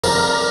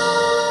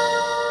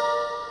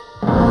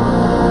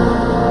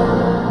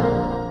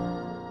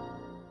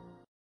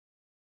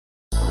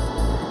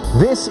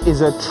This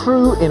is a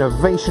true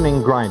innovation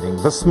in grinding,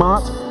 the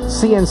smart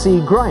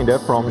CNC grinder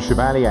from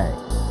Chevalier.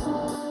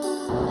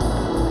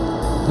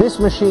 This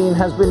machine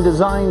has been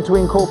designed to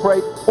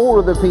incorporate all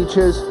of the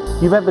features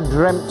you've ever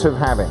dreamt of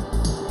having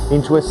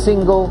into a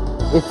single,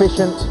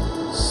 efficient,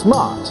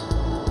 smart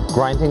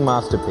grinding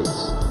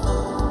masterpiece.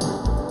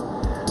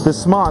 The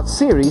Smart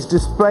series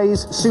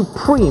displays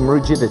supreme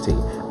rigidity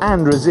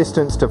and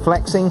resistance to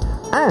flexing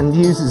and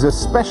uses a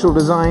special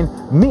design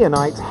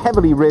Meonite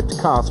heavily ribbed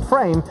cast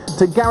frame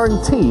to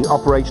guarantee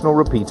operational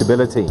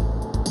repeatability.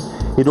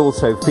 It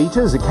also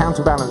features a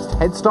counterbalanced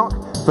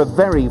headstock for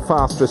very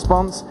fast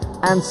response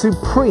and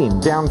supreme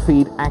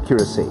downfeed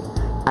accuracy,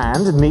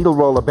 and needle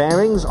roller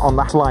bearings on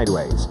the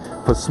slideways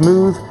for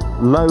smooth,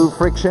 low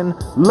friction,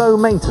 low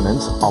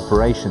maintenance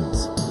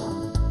operations.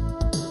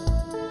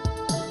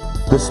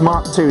 The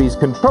Smart Series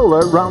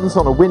controller runs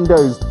on a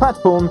Windows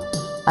platform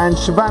and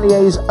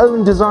Chevalier's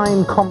own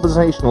design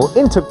conversational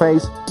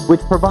interface, which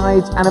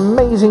provides an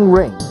amazing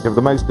range of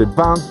the most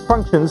advanced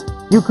functions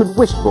you could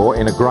wish for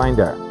in a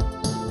grinder.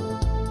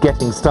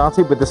 Getting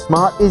started with the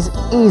Smart is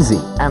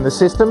easy, and the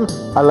system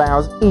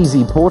allows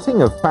easy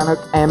porting of FANUC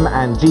M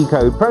and G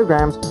code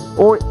programs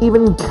or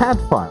even CAD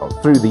files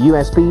through the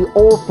USB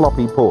or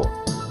floppy port,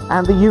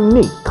 and the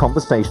unique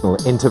conversational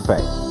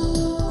interface.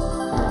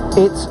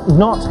 It's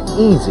not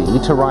easy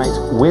to write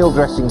wheel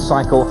dressing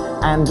cycle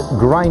and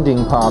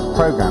grinding path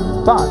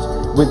program,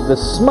 but with the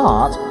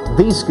Smart,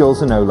 these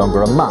skills are no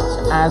longer a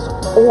must, as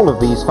all of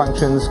these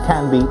functions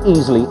can be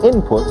easily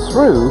input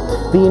through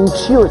the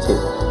intuitive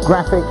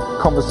graphic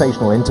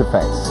conversational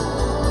interface.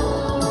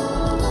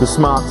 The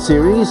Smart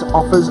series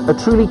offers a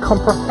truly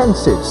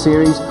comprehensive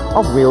series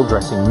of wheel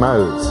dressing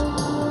modes.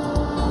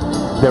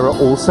 There are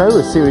also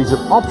a series of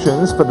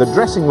options for the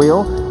dressing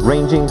wheel,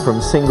 ranging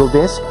from single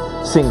disc,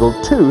 single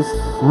tooth,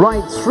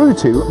 right through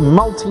to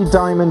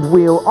multi-diamond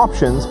wheel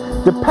options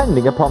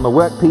depending upon the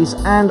workpiece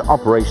and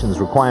operations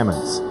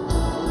requirements.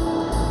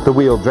 The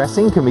wheel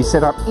dressing can be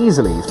set up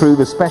easily through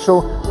the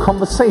special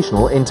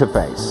conversational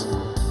interface.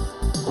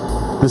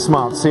 The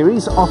Smart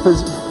series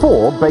offers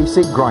 4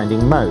 basic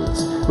grinding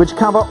modes, which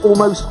cover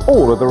almost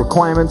all of the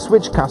requirements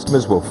which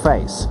customers will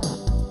face.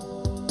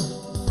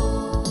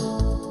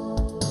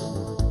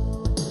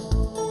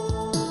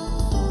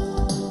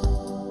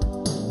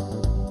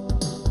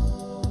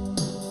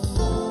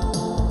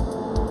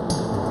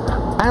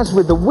 As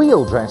with the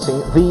wheel dressing,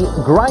 the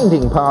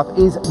grinding path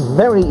is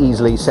very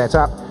easily set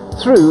up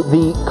through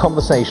the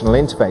conversational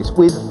interface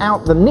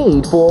without the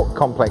need for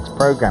complex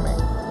programming.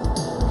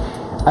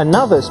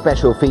 Another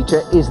special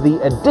feature is the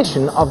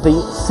addition of the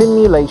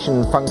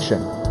simulation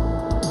function.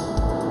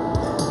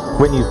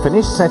 When you've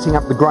finished setting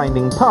up the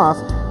grinding path,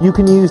 you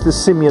can use the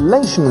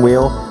simulation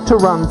wheel to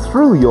run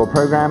through your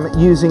program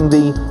using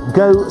the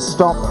Go,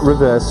 Stop,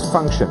 Reverse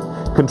function,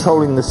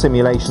 controlling the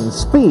simulation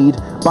speed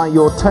by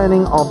your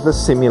turning of the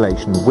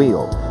simulation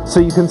wheel, so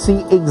you can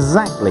see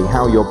exactly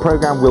how your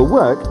program will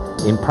work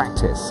in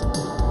practice.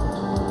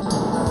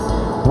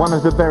 One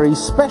of the very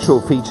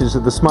special features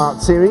of the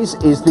Smart series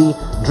is the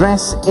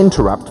Dress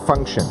Interrupt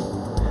function.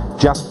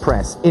 Just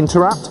press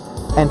Interrupt,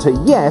 enter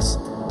Yes,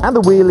 and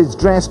the wheel is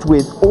dressed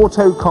with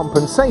auto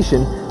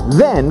compensation,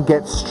 then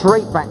gets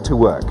straight back to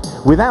work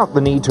without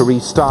the need to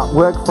restart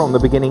work from the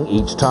beginning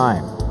each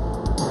time.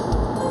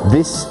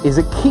 This is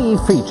a key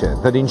feature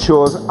that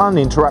ensures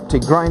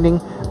uninterrupted grinding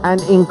and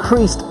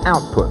increased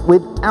output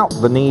without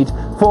the need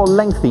for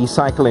lengthy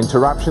cycle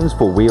interruptions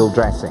for wheel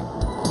dressing.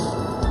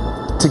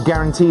 To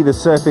guarantee the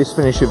surface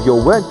finish of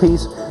your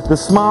workpiece, the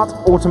Smart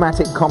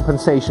automatic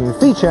compensation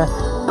feature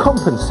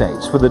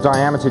compensates for the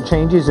diameter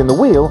changes in the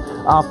wheel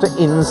after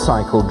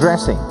in-cycle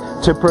dressing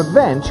to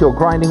prevent your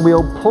grinding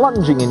wheel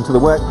plunging into the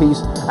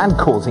workpiece and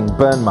causing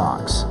burn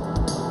marks.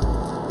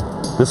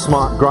 The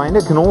Smart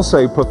grinder can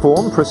also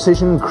perform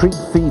precision creep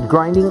feed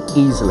grinding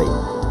easily.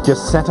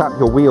 Just set up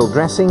your wheel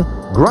dressing,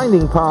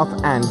 grinding path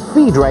and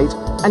feed rate,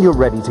 and you're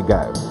ready to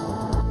go.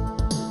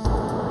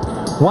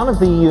 One of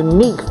the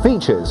unique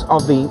features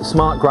of the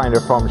Smart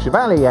grinder from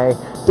Chevalier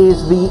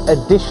is the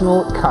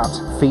additional cut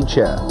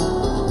feature.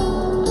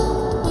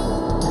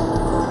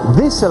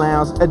 This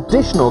allows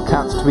additional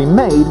cuts to be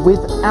made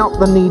without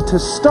the need to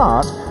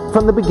start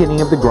from the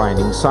beginning of the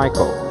grinding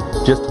cycle.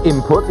 Just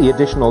input the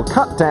additional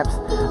cut depth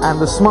and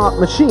the Smart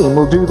machine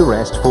will do the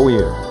rest for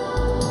you.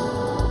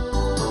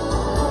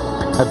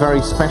 A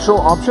very special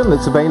option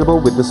that's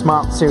available with the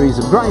Smart series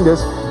of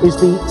grinders is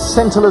the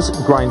Centerless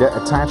grinder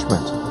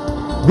attachment.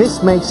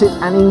 This makes it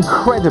an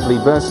incredibly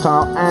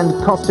versatile and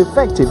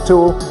cost-effective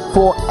tool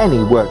for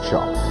any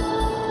workshop.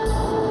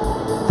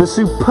 The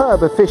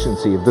superb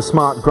efficiency of the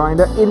Smart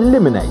grinder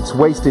eliminates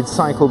wasted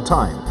cycle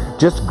time,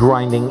 just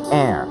grinding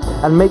air,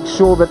 and makes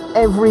sure that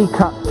every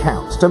cut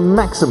counts to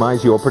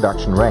maximize your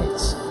production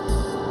rates.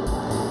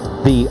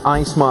 The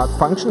iSmart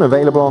function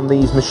available on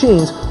these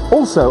machines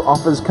also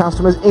offers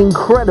customers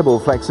incredible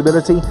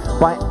flexibility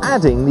by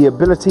adding the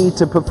ability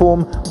to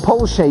perform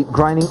pole-shape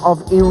grinding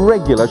of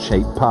irregular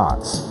shaped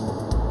parts.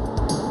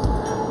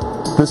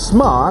 The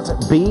smart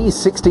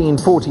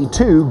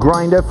B1640II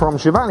grinder from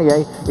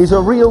Chevalier is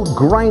a real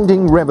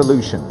grinding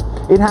revolution.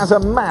 It has a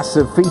mass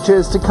of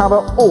features to cover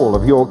all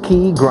of your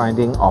key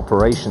grinding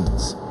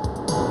operations.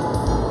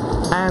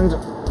 And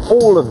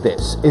all of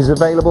this is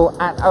available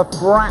at a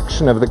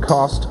fraction of the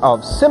cost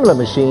of similar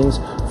machines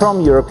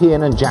from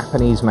European and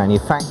Japanese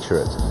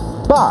manufacturers,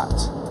 but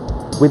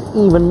with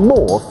even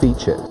more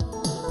features.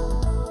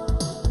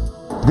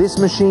 This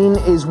machine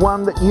is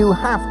one that you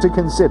have to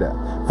consider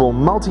for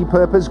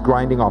multi-purpose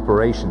grinding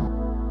operations.